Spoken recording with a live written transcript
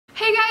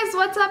guys,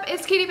 what's up?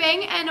 It's Katie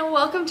Bang and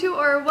welcome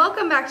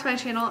back to my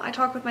channel. I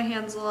talk with my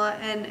hands a lot,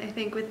 and I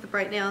think with the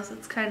bright nails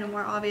it's kind of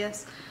more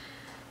obvious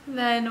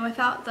than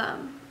without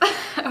them.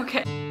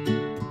 Okay.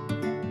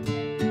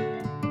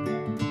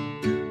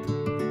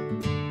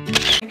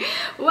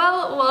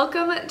 Well,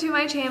 welcome to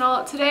my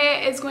channel.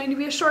 Today is going to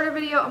be a shorter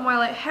video, a more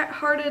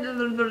lighthearted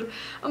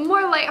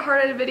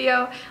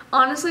video.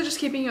 Honestly, just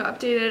keeping you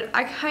updated.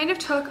 I kind of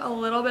took a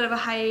little bit of a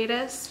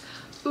hiatus.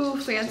 Ooh,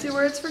 fancy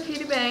words for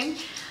Katie Bang.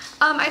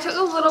 I took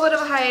a little bit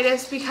of a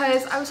hiatus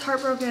because I was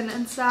heartbroken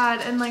and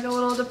sad and like a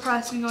little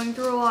depressed and going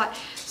through a lot.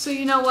 So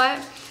you know what?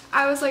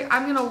 I was like,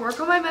 I'm gonna work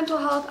on my mental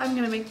health. I'm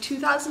gonna make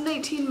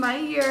 2019 my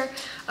year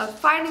of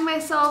finding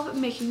myself,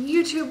 making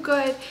YouTube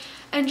good,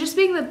 and just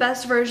being the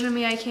best version of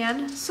me I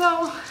can.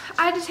 So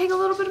I had to take a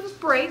little bit of a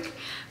break,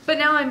 but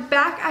now I'm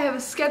back. I have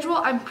a schedule.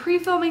 I'm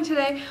pre-filming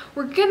today.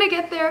 We're gonna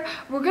get there.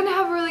 We're gonna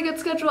have a really good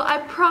schedule. I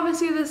promise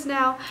you this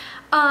now.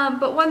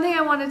 But one thing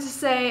I wanted to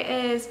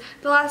say is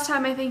the last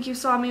time I think you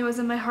saw me was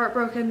in my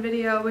heartbroken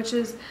video, which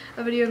is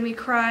a video of me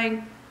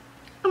crying.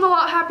 I'm a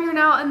lot happier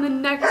now, and the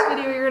next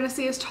video you're gonna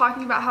see is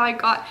talking about how I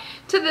got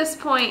to this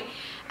point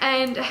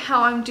and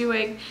how I'm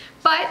doing.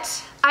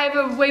 But I have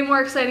a way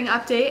more exciting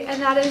update,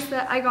 and that is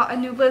that I got a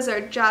new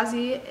lizard.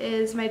 Jazzy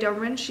is my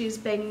Doberman. She's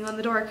banging on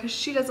the door because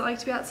she doesn't like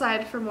to be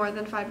outside for more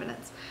than 5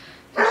 minutes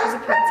because she's a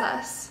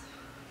princess.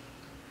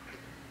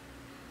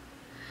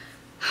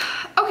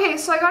 Okay,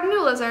 so I got a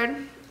new lizard.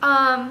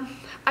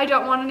 I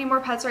don't want any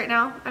more pets right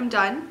now. I'm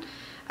done.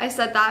 I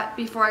said that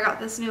before I got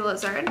this new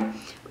lizard.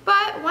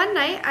 But one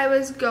night I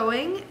was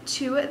going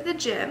to the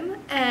gym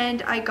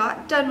and I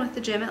got done with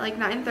the gym at like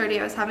 9:30.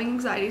 I was having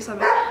anxiety, so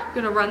I'm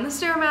gonna run the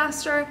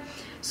Stairmaster.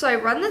 So I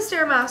run the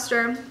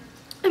Stairmaster,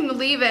 I'm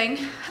leaving,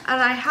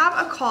 and I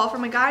have a call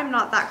from a guy I'm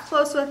not that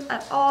close with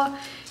at all.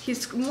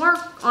 He's more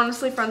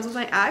honestly friends with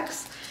my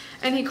ex,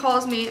 and he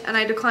calls me and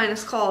I decline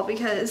his call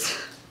because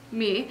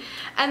me.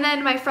 And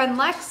then my friend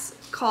Lex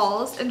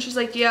calls and she's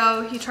like,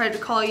 yo, he tried to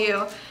call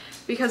you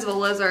because of a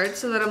lizard.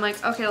 So then I'm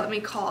like, okay, let me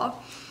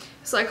call.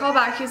 So I call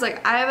back. He's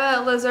like, I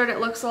have a lizard. It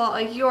looks a lot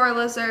like your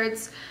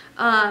lizards.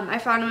 I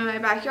found him in my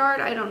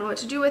backyard. I don't know what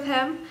to do with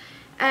him.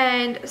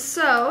 And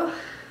so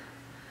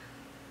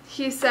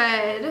he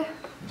said,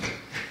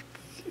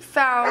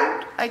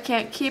 found, I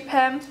can't keep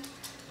him.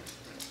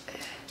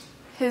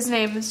 His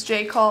name is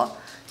J. Cole.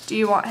 Do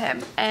you want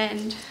him?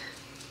 And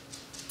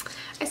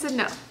I said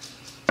no.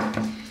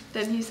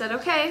 Then he said,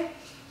 okay,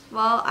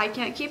 well, I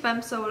can't keep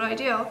him, so what do I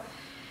do?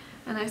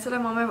 And I said,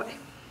 I'm on my way.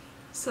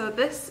 So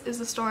this is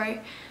the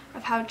story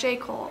of how J.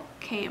 Cole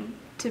came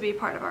to be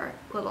part of our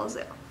little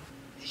zoo.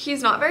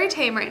 He's not very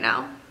tame right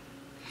now.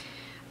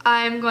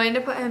 I'm going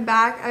to put him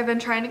back. I've been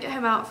trying to get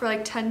him out for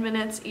like 10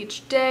 minutes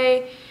each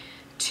day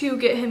to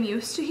get him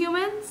used to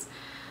humans.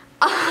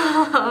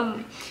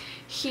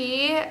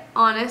 He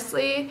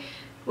honestly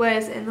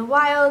was in the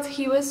wild.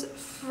 He was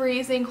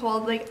freezing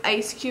cold, like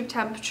ice cube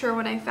temperature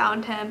when I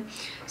found him.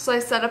 So I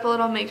set up a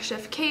little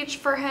makeshift cage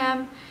for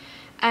him,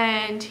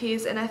 and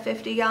he's in a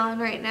 50-gallon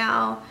right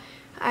now.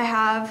 I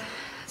have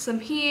some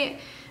heat,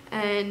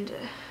 and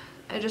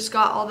I just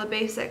got all the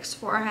basics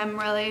for him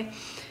really.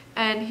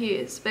 And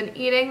he's been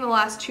eating the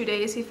last 2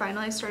 days. He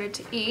finally started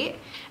to eat,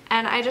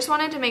 and I just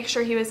wanted to make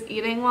sure he was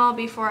eating well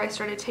before I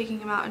started taking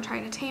him out and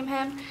trying to tame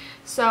him.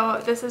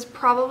 So this is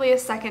probably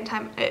his second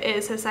time. It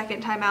is his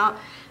second time out.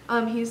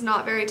 He's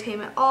not very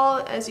tame at all,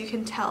 as you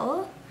can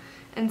tell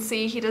and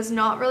see. He does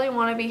not really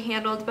want to be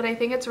handled, but I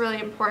think it's really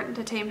important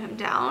to tame him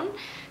down,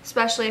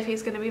 especially if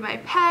he's going to be my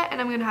pet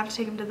and I'm going to have to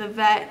take him to the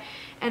vet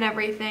and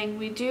everything.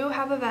 We do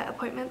have a vet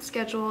appointment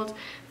scheduled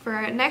for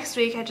next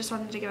week. I just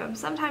wanted to give him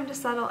some time to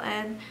settle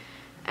in,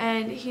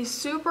 and he's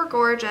super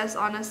gorgeous.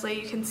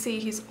 Honestly, you can see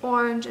he's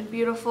orange and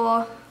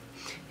beautiful.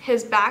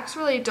 His back's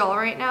really dull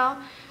right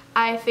now.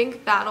 I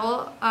think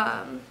that'll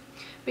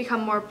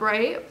become more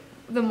bright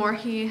the more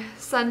he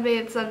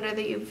sunbathes under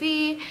the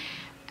UV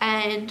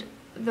and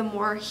the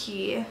more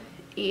he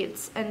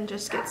eats and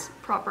just gets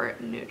proper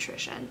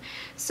nutrition.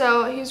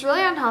 So he's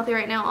really unhealthy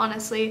right now,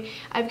 honestly.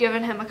 I've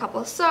given him a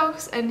couple of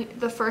soaks, and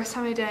the first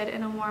time I did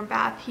in a warm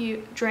bath, he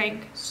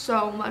drank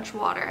so much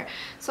water.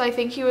 So I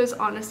think he was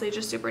honestly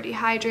just super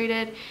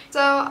dehydrated.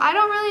 So I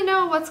don't really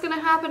know what's gonna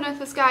happen with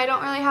this guy. I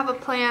don't really have a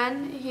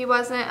plan. He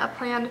wasn't a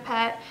planned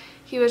pet.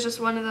 He was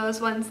just one of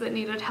those ones that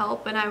needed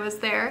help, and I was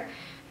there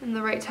in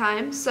the right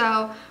time.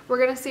 So we're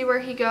gonna see where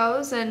he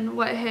goes and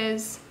what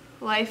his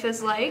life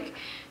is like.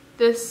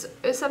 This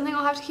is something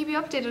I'll have to keep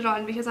you updated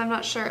on because I'm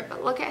not sure,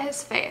 but look at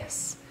his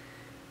face.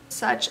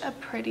 Such a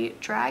pretty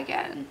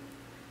dragon.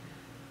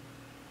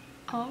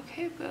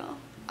 Okay, boo.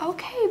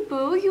 Okay,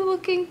 boo, you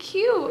looking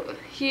cute.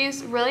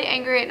 He's really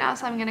angry right now,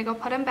 so I'm gonna go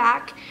put him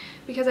back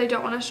because I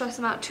don't want to stress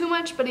him out too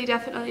much, but he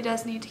definitely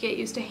does need to get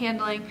used to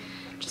handling,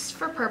 just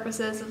for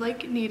purposes of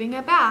like needing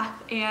a bath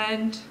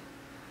and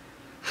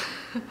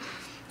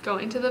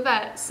going to the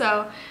vet.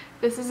 So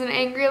this is an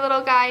angry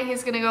little guy.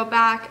 He's gonna go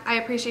back. I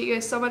appreciate you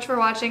guys so much for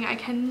watching. I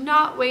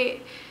cannot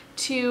wait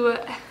to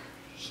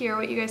hear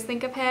what you guys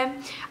think of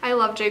him. I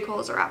love J. Cole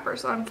as a rapper,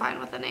 so I'm fine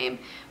with the name.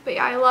 But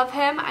yeah, I love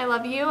him, I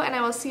love you, and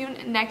I will see you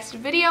in next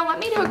video. Let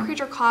me do a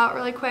creature call out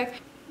really quick.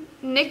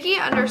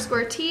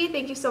 Nikki_T,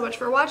 thank you so much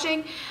for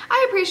watching.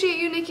 I appreciate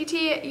you, Nikki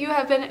T. You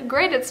have been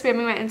great at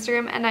spamming my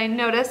Instagram, and I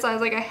noticed, so I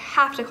was like, I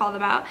have to call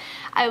them out.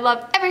 I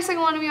love every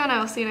single one of you, and I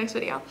will see you next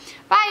video.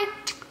 Bye!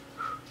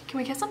 Can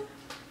we kiss them?